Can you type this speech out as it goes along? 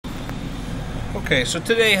Okay, so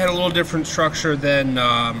today had a little different structure than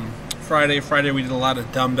Friday. Friday we did a lot of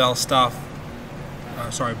dumbbell stuff.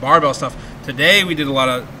 Barbell stuff. Today we did a lot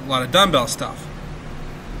of dumbbell stuff.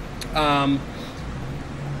 The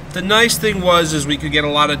nice thing is we could get a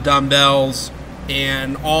lot of dumbbells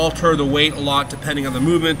and alter the weight a lot depending on the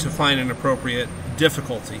movement to find an appropriate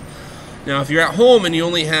difficulty. Now, if you're at home and you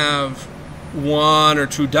only have 1 or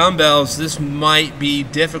 2 dumbbells, this might be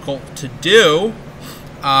difficult to do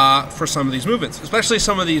for some of these movements, especially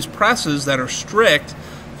some of these presses that are strict.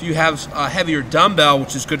 If you have a heavier dumbbell,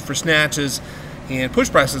 which is good for snatches and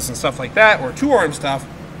push presses and stuff like that, or 2-arm stuff,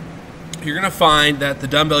 you're going to find that the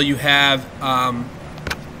dumbbell you have,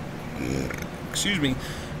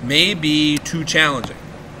 may be too challenging.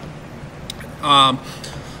 On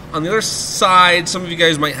the other side, some of you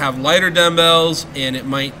guys might have lighter dumbbells and it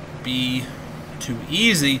might be too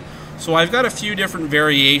easy. So I've got a few different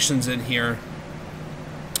variations in here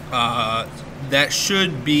that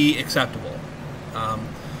should be acceptable.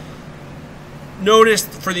 Notice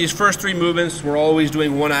for these first 3 movements, we're always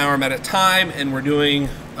doing 1 arm at a time, and we're doing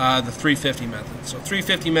the 350 method. So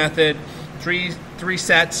 350 method, three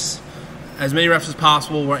sets, as many reps as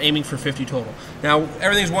possible. We're aiming for 50 total. Now,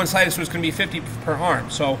 everything's one-sided, so it's going to be 50 per arm.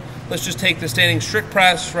 So let's just take the standing strict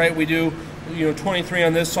press, right? We do 23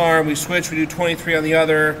 on this arm, we switch, we do 23 on the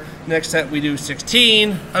other. Next set, we do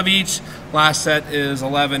 16 of each. Last set is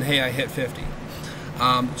 11. Hey, I hit 50.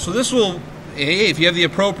 So this will, hey, if you have the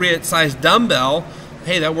appropriate size dumbbell,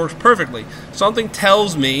 hey, that works perfectly. Something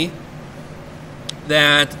tells me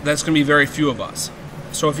that that's going to be very few of us.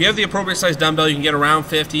 So if you have the appropriate size dumbbell, you can get around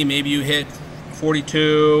 50. Maybe you hit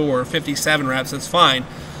 42 or 57 reps. That's fine.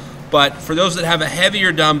 But for those that have a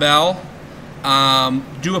heavier dumbbell,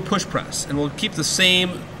 do a push press, and we'll keep the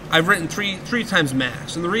same. I've written three times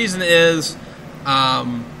max, and the reason is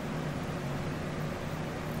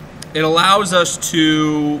it allows us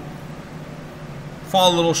to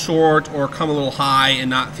fall a little short or come a little high and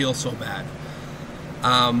not feel so bad.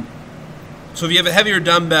 So if you have a heavier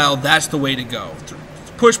dumbbell, that's the way to go.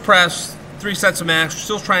 Push press, 3 sets of max.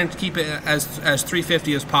 Still trying to keep it as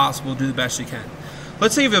 350 as possible. Do the best you can.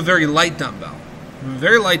 Let's say you have a very light dumbbell.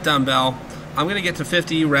 I'm going to get to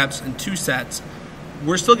 50 reps in 2 sets.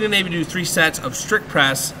 We're still going to maybe do 3 sets of strict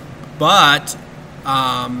press, but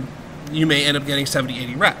you may end up getting 70,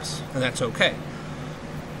 80 reps, and that's okay.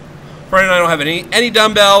 Brian and I don't have any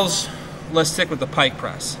dumbbells. Let's stick with the pike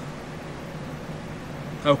press.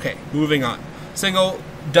 Okay, moving on. Single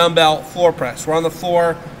dumbbell floor press. We're on the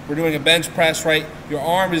floor. We're doing a bench press, right? Your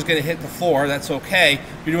arm is going to hit the floor. That's okay.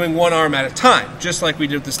 You're doing 1 arm at a time, just like we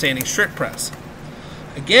did with the standing strict press.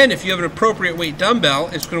 Again, if you have an appropriate weight dumbbell,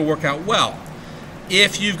 it's going to work out well.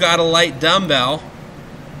 If you've got a light dumbbell,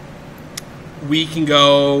 we can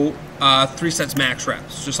go 3 sets max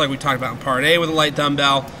reps, just like we talked about in part A with a light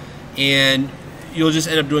dumbbell, and you'll just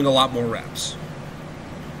end up doing a lot more reps.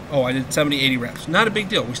 Oh, I did 70, 80 reps. Not a big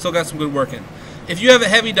deal. We still got some good work in. If you have a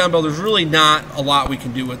heavy dumbbell, there's really not a lot we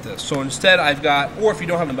can do with this. So instead, or if you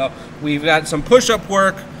don't have a dumbbell, we've got some push-up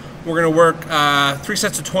work. We're going to work 3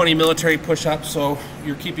 sets of 20 military push-ups, so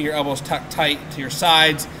you're keeping your elbows tucked tight to your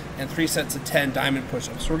sides, and 3 sets of 10 diamond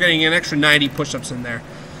push-ups. So we're getting an extra 90 push-ups in there.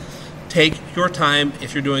 Take your time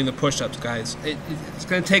if you're doing the push-ups, guys. It's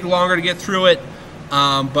going to take longer to get through it,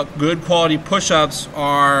 but good quality push-ups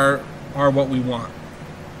are what we want.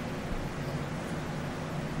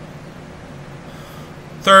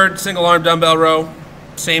 Third, single arm dumbbell row,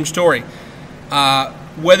 same story.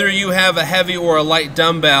 Whether you have a heavy or a light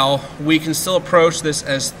dumbbell, we can still approach this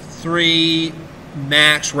as 3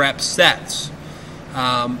 max rep sets.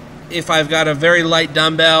 If I've got a very light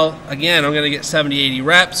dumbbell, again, I'm going to get 70, 80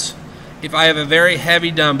 reps. If I have a very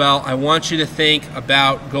heavy dumbbell, I want you to think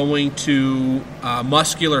about going to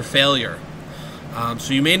muscular failure.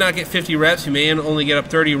 So you may not get 50 reps, you may only get up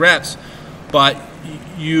 30 reps, but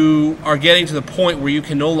you are getting to the point where you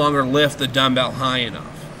can no longer lift the dumbbell high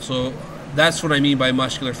enough. So that's what I mean by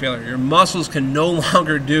muscular failure. Your muscles can no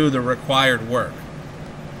longer do the required work.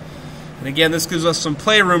 And again, this gives us some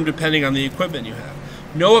playroom depending on the equipment you have.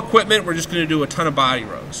 No equipment, we're just going to do a ton of body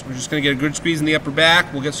rows. We're just going to get a good squeeze in the upper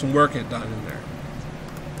back. We'll get some work done in there.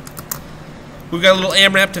 We've got a little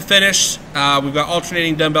AMRAP to finish. We've got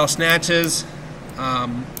alternating dumbbell snatches.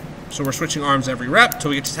 So we're switching arms every rep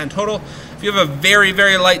until we get to 10 total. If you have a very,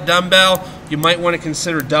 very light dumbbell, you might want to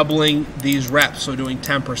consider doubling these reps, so doing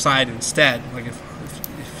 10 per side instead. Like if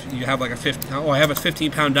you have like I have a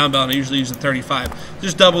 15-pound dumbbell and I usually use a 35.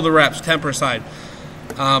 Just double the reps, 10 per side.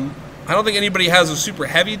 I don't think anybody has a super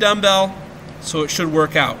heavy dumbbell, so it should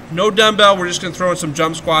work out. No dumbbell, we're just going to throw in some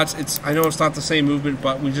jump squats. I know it's not the same movement,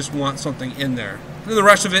 but we just want something in there. And then the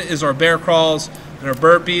rest of it is our bear crawls and our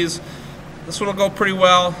burpees. This one will go pretty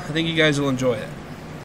well. I think you guys will enjoy it.